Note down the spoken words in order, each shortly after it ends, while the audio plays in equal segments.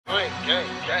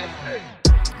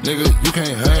Nigga, you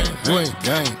can't hang, you ain't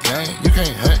gang. You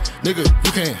can't hang, nigga,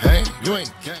 you can't hang, you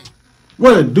ain't gang.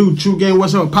 What it do, True Gang?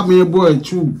 What's up? Pop me your boy,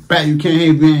 True Back. You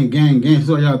can't hang, gang.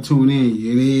 So y'all tune in,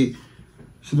 you dig?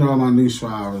 Shout out all my new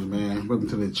subscribers, man. Welcome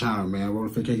to the channel, man. Roll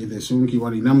the can't get that soon. Keep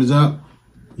all these numbers up.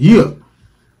 Yeah.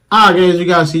 Alright, guys, you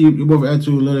guys see your boy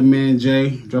Attitude Little Man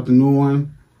Jay dropped a new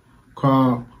one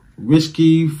called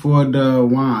Risky for the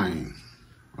Wine.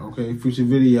 Okay, future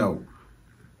video.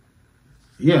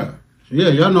 Yeah,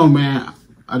 y'all know, man.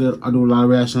 I do a lot of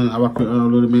reaction. I rock with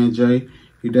Little Man Jay.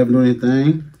 He definitely do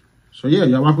anything. So yeah,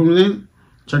 y'all rock with him.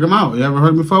 Check him out. You ever heard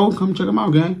him before? Come check him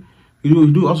out, gang. He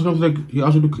also come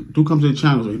to the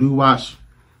channel. So you do watch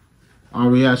our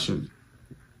reaction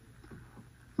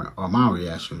or my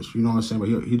reactions. You know what I'm saying? But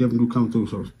he definitely do come through.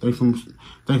 So thanks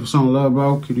for some love,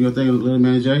 bro. Keep doing your thing, Little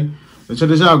Man Jay. Let's check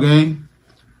this out, gang.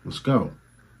 Let's go.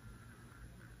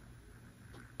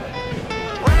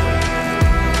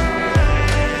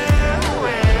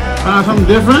 Find something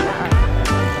different.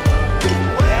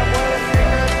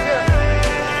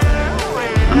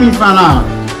 Let me find out.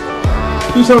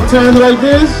 He's so talented like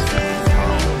this.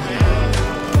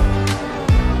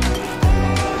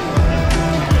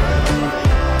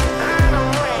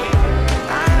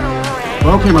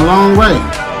 Bro came a long way.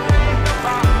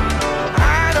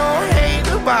 I don't hate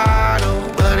the bottle,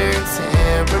 but her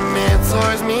temperament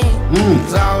towards me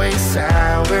is always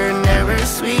sour, never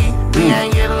sweet. We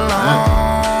ain't get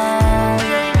along.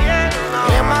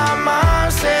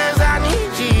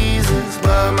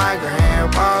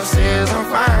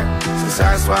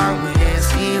 That's why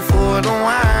whiskey for the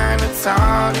wine, it's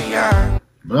all the yard.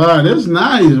 Bro, this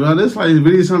nice, bro. This like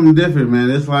really something different, man.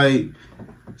 It's like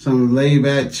some laid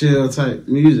back, chill type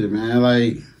music, man.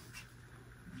 Like,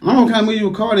 I don't know what kind of music you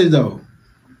would call this though.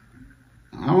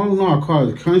 I don't know how to call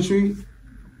it country.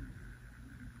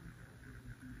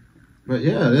 But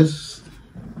yeah, it's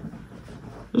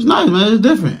nice, man. It's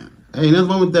different. Hey, nothing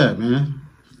wrong with that, man.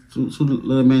 To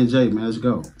Little Man Jay, man. Let's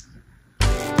go.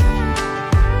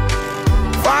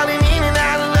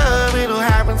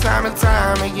 Time and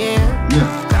time again.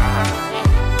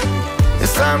 There's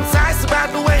something nice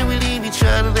about the way we leave each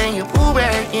other, then you pull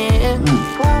back in.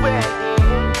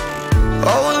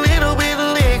 Oh, a little bit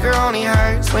of liquor only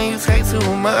hurts when you take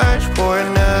too much. Pour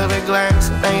another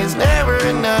glass, I think it's never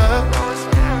enough.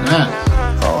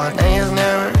 Oh, I think it's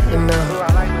never enough.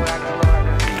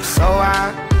 So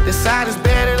I decide it's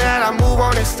better that I move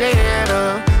on instead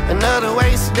of another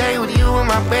wasted day with you in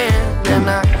my bed. Then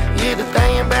I get to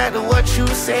thinking back to what you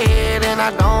said, and I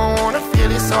don't wanna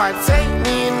feel it, so I take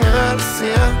me another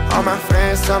sip. All my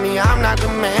friends tell me I'm not the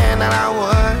man that I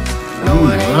was. No,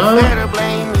 it ain't fair to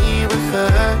blame me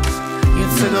because you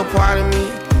took a part of me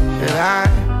that I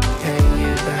can't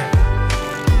get back.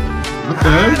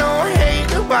 I don't hate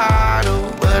the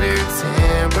bottle, but her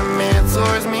temperament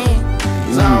towards me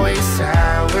is always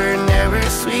sour, never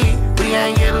sweet. We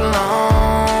ain't get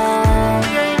along.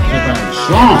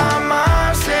 My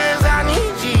mom says I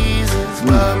need Jesus,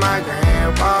 but my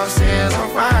grandpa says I'm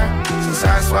fine. Since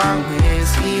I swap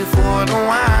whiskey for the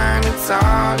wine, it's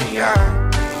all the yard.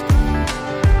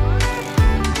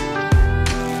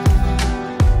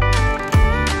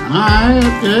 Alright,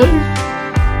 okay.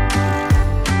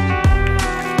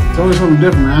 It's always something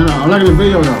different, man. I like the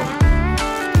video though.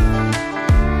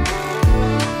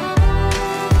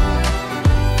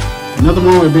 Nothing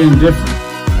wrong with being different.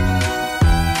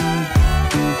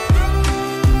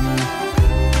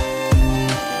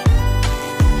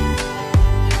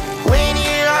 When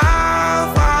it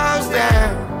all falls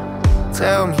down,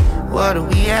 tell me, what do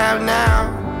we have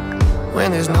now?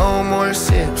 When there's no more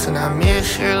sips and I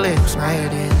miss your lips, my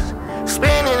head is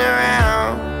spinning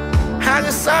around. How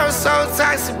can something so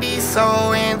toxic be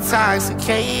so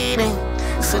intoxicating?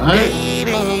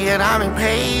 Sedating, yet I'm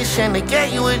impatient to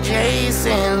get you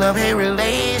adjacent. Love-hate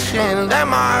relation, let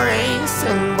my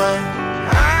racing. But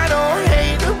I don't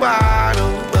hate the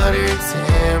bottle, but her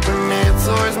temperament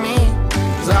towards me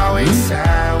is always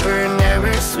sour,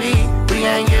 never sweet. We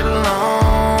ain't get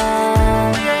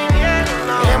along.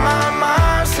 And my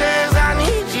mom says I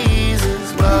need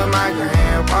Jesus, but my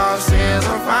grandpa says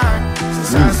I'm fine.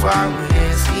 Since I swap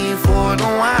whiskey for the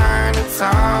wine, it's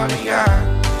all the yard.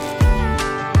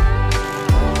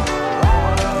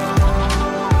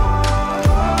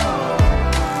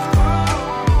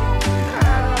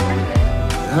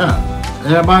 Yeah,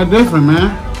 everybody different, man.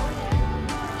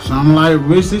 Some like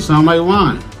whiskey, some like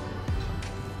wine.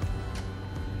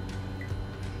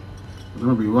 There's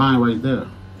gonna be wine right there.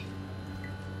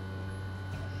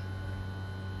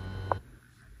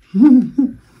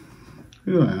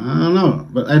 Yeah, I don't know,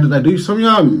 but I do. Some of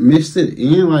y'all mixed it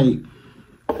in, like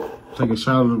take a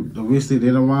shot of the whiskey,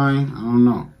 then the wine. I don't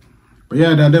know. But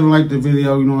yeah, I definitely like the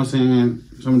video, you know what I'm saying?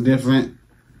 Something different.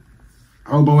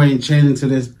 I hope I ain't changing to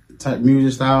this type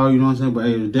music style, you know what I'm saying? But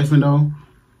hey, it's different though.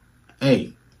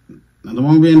 Hey, nothing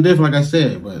wrong being different, like I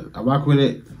said, but I rock with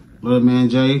it. Little man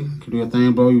Jay, can do your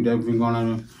thing, bro. You definitely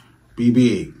gonna be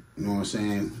big, you know what I'm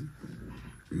saying?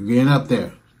 You getting up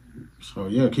there. So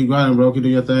yeah, keep grinding, bro. Keep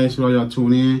doing your thing. See all y'all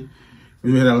tune in.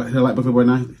 Hit that like button right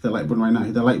now. Hit that like button right now.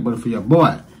 Hit that like button for your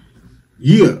boy.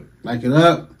 Yeah, like it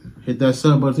up. Hit that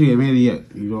sub button too. You made it yet?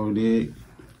 You know what I did.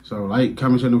 So like,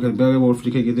 comment, share, notification bell. We'll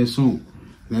get this soon.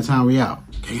 Next time we out.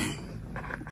 Damn.